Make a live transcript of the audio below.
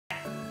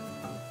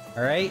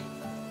Alright?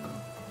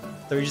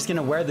 So we're just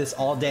gonna wear this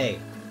all day.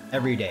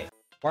 Every day.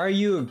 Why are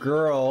you a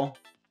girl?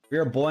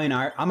 You're a boy and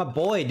I'm a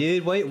boy,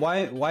 dude. Wait,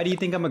 why do you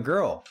think I'm a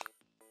girl?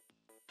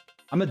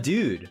 I'm a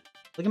dude.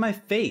 Look at my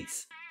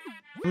face.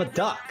 I'm a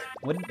duck.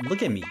 What?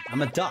 Look at me.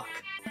 I'm a duck.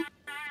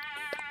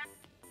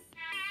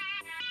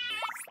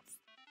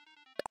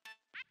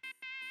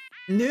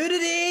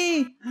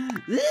 Nudity!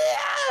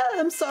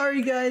 I'm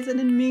sorry, guys. I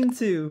didn't mean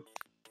to.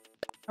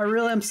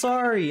 I'm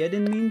sorry. I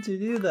didn't mean to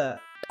do that.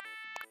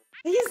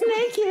 He's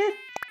naked.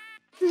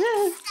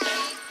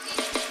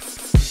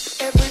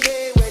 Every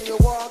day when you're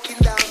walking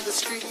down the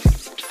street,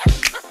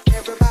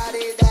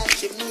 everybody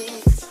that you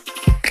meet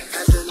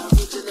has an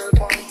original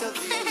point of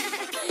view.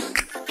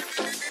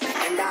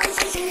 And I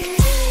see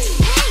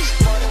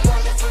what a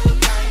wonderful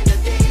kind of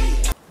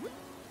day.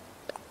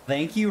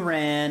 Thank you,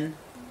 Ran.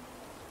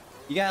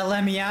 You gotta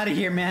let me out of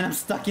here, man. I'm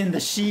stuck in the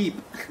sheep.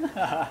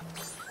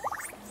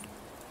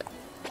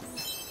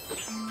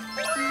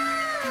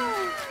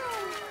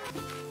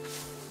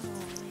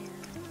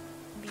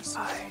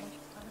 Hi.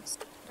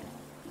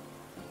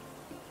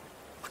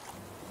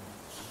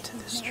 To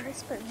this tree. Look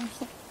at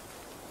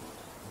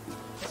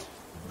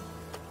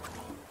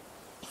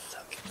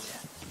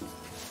that.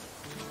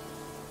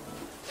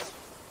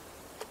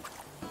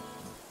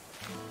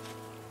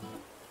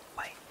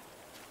 Wait.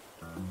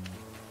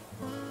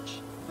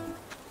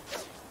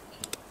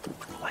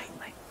 Wait.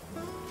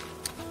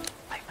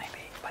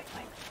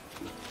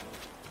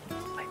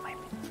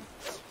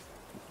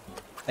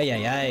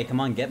 Hey, come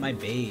on, get my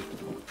bait.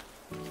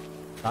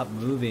 Stop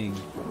moving.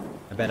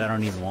 I bet I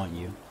don't even want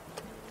you.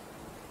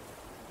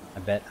 I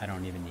bet I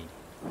don't even need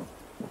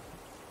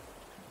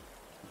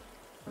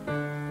you.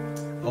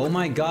 Oh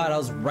my god, I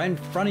was right in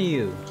front of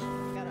you.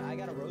 I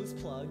got a rose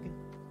plug.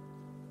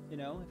 You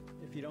know,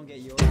 if you don't get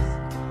yours.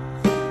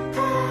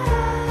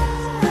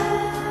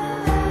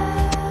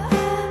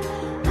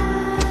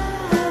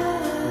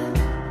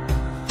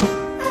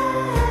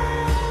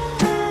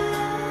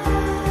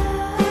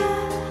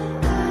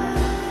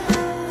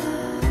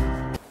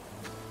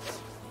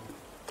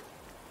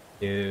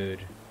 Dude,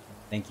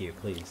 thank you,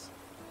 please.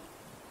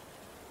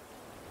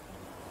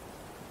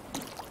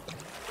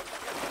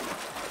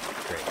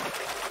 Great.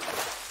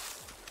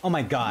 Oh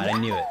my god, I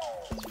knew it.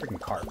 It's freaking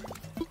carp.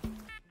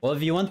 Well,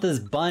 if you want this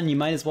bun, you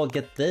might as well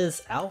get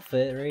this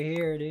outfit right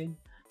here, dude.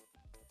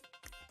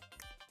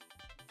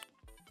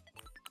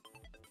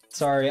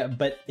 Sorry,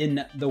 but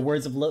in the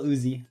words of Lil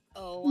Uzi,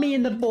 me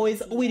and the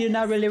boys, we do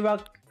not really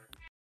rock.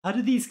 How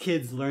do these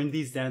kids learn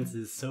these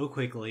dances so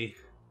quickly?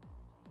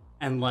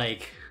 And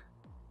like...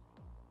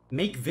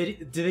 make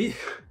video? Do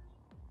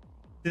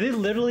they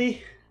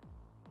literally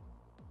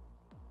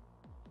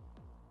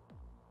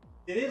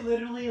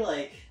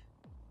like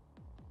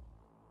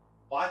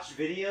watch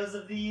videos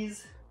of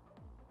these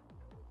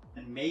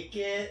and make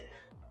it?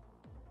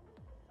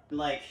 And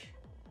like,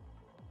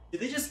 do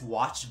they just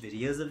watch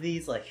videos of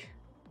these like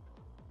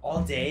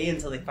all day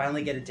until they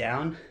finally get it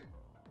down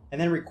and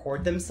then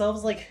record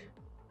themselves? Like,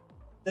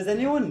 does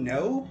anyone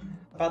know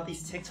about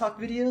these TikTok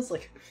videos?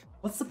 Like,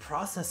 what's the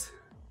process?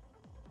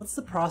 What's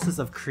the process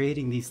of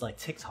creating these like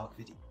TikTok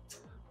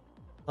videos?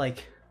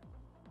 Like,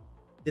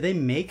 do they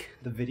make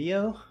the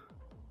video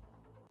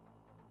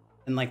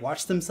and like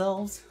watch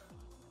themselves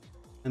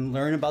and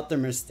learn about their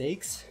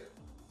mistakes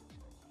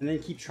and then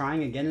keep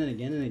trying again and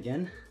again and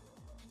again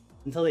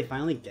until they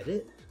finally get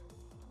it?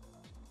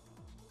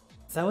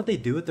 Is that what they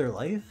do with their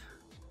life?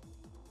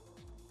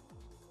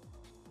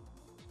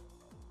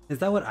 Is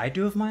that what I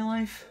do with my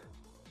life?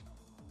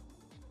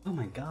 Oh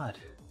my god.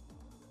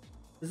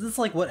 Is this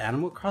like what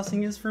Animal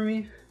Crossing is for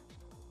me?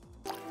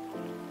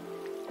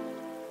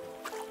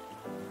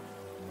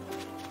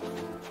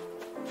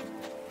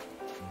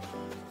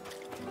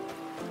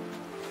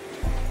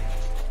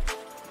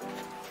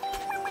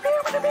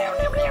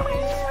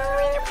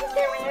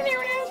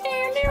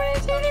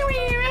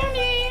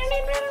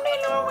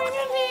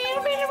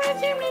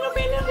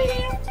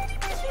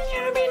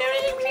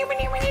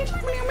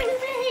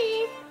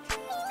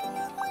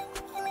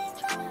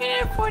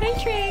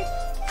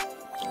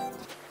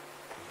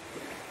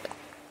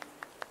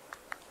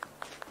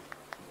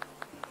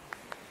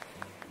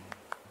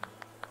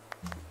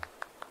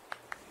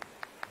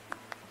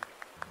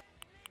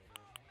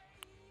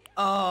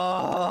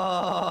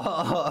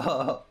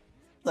 Oh,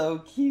 so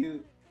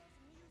cute.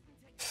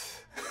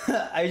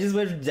 I just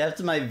wish death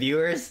to my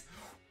viewers.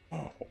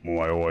 I'm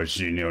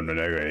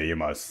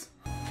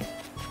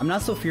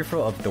not so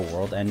fearful of the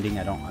world ending.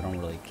 I don't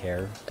really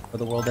care for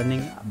the world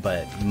ending,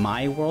 but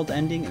my world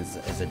ending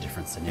is a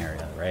different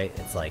scenario, right?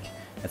 It's like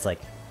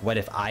what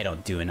if I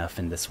don't do enough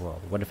in this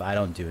world? What if I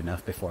don't do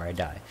enough before I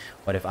die?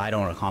 What if I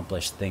don't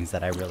accomplish things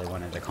that I really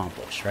wanted to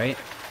accomplish, right?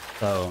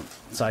 So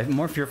I'm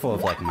more fearful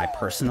of like my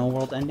personal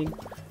world ending.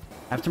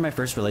 After my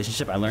first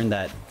relationship, I learned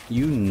that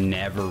you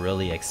never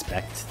really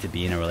expect to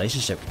be in a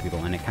relationship with people,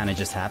 and it kind of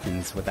just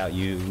happens without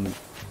you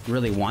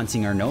really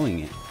wanting or knowing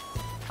it.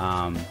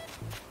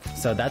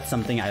 So that's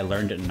something I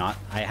learned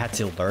I had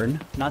to learn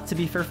not to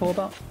be fearful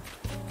about.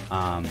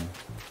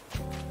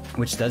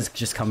 which does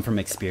just come from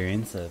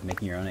experience of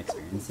making your own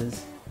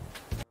experiences.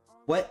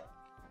 What?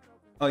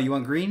 Oh, you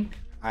want green?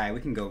 Alright, we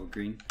can go with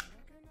green.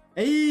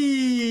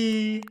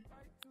 Hey!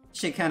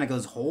 Shit kinda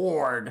goes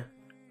hard.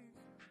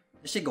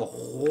 This shit go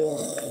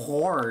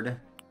hard.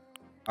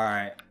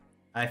 Alright,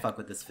 I fuck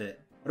with this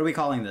fit. What are we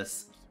calling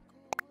this?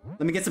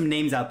 Let me get some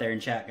names out there in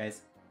chat,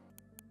 guys.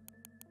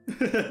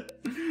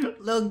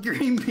 Little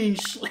green bean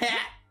schlat.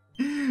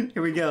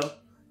 Here we go.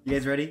 You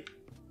guys ready?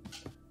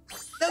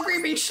 Little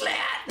green bean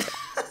schlat.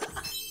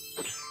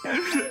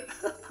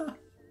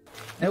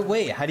 No,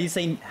 wait. How do you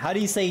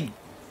say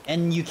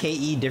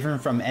N-U-K-E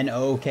different from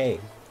N-O-O-K?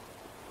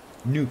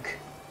 Nuke.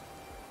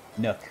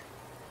 Nook.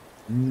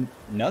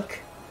 Nook?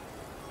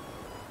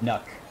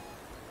 Nuck.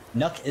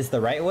 Nuck is the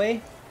right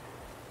way?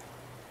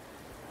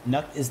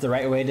 Nuck is the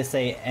right way to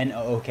say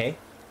N-O-O-K?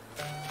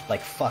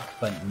 Like fuck,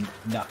 but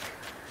nuck.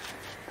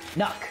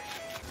 Nuck!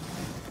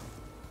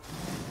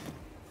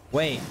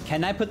 Wait,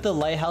 can I put the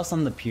lighthouse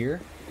on the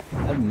pier?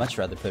 I'd much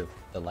rather put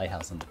the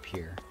lighthouse on the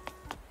pier.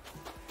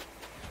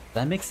 Does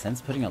that make sense,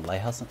 putting a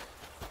lighthouse on...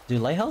 Do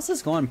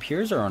lighthouses go on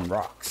piers or on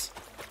rocks?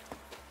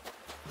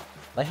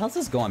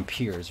 Lighthouses go on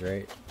piers,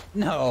 right?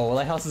 No,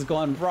 lighthouses go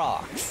on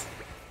rocks!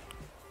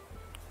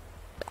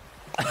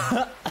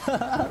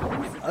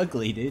 It's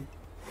ugly, dude.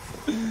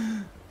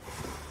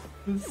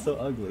 It's so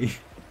ugly.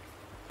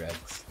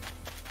 Dreads.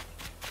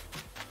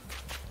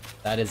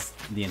 That is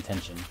the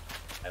intention.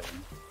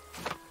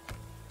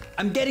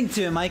 I'm getting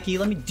to it, Mikey.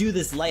 Let me do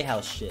this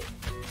lighthouse shit.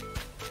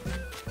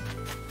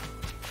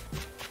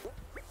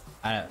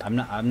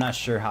 I'm not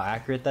sure how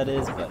accurate that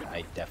is, but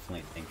I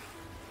definitely think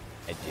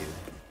I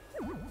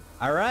do.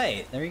 All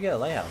right, there you go,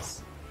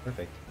 lighthouse.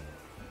 Perfect.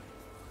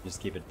 Just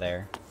keep it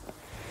there.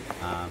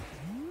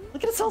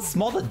 Look at how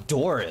small the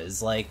door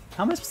is. Like,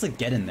 how am I supposed to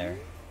get in there?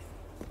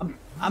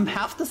 I'm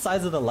half the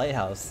size of the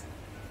lighthouse.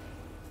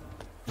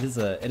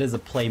 It is a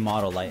play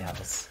model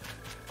lighthouse.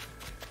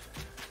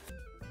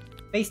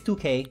 Base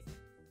 2K.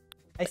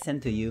 I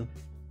sent to you.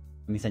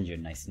 Let me send you a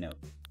nice note.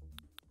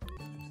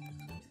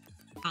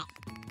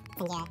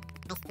 Alright,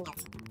 send you a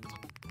nice note.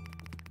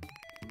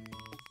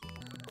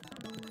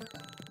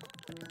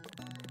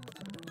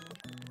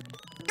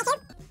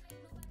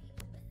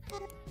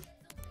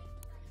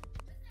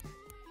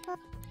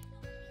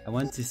 I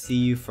want to see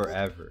you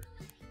forever.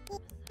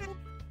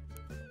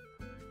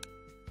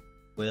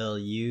 Will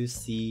you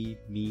see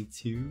me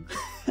too?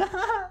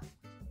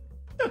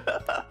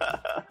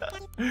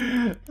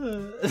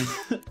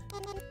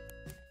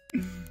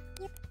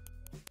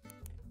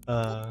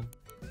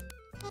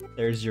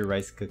 There's your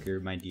rice cooker,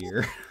 my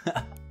dear.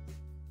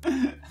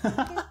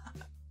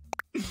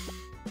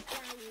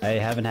 I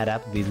haven't had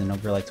Applebee's in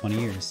over like 20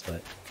 years,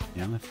 but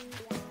you know, if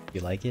you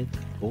like it,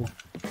 cool.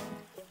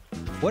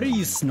 What are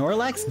you,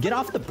 Snorlax? Get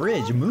off the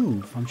bridge,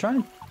 move. I'm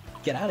trying to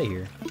get out of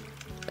here.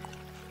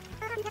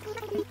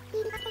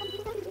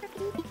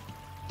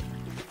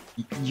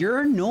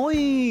 You're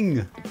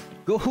annoying!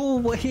 Go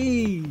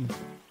away!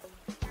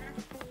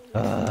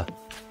 I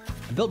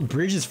built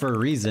bridges for a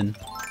reason.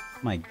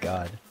 My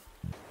god.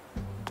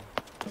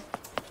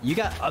 You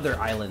got other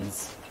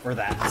islands for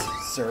that,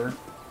 sir.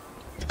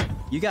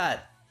 You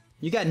got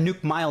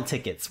Nuke Mile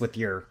tickets with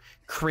your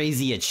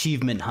crazy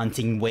achievement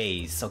hunting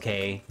ways,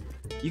 okay?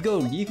 You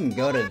can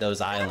go to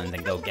those islands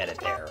and go get it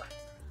there.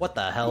 What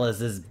the hell is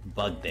this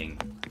bug thing?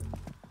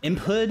 Imp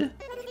hood?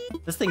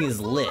 This thing is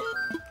lit.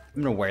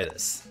 I'm gonna wear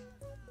this.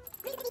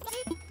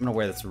 I'm gonna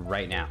wear this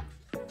right now.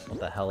 What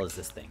the hell is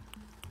this thing?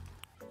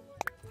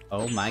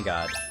 Oh my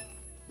god.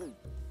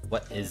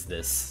 What is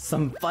this?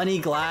 Some funny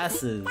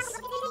glasses!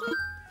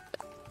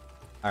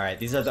 Alright,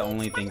 these are the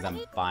only things I'm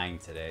buying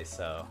today,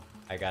 so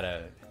I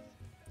gotta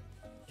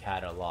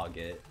catalog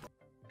it.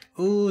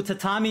 Ooh,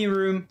 tatami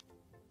room!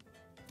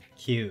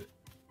 Cute.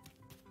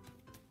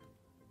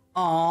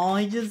 Aw,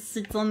 he just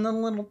sits on the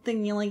little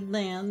thingy like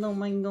that. Oh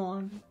my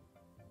god.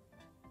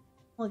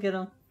 Look at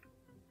him.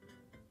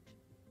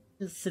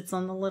 Just sits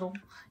on the little...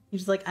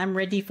 He's like, I'm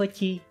ready for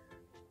tea.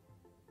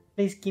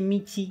 Please give me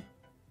tea.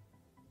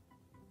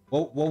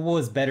 What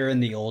was better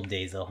in the old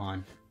days,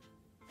 Ilhan?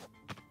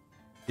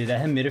 Dude,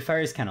 that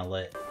humidifier is kind of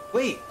lit.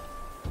 Wait!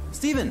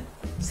 Steven!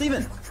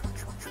 Steven!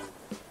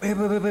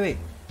 Wait.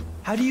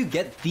 How do you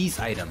get these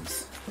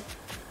items?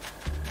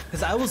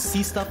 Because I will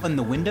see stuff on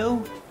the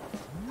window.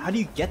 How do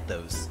you get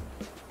those?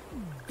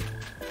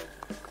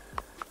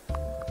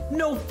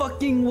 No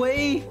fucking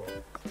way!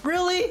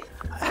 Really?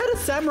 I had a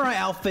samurai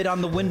outfit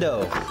on the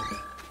window.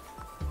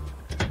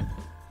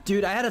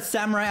 Dude, I had a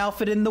samurai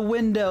outfit in the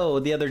window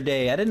the other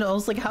day. I didn't know. I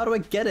was like, how do I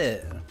get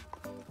it?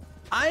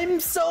 I'm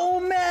so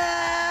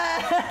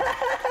mad!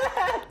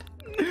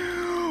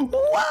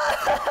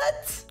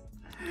 What?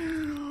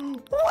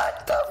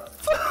 What the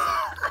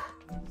fuck?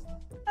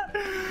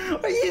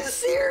 Are you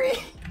serious?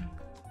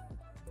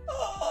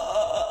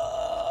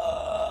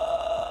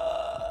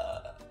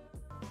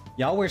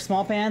 Y'all wear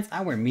small pants?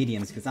 I wear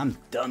mediums because I'm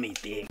dummy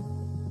big.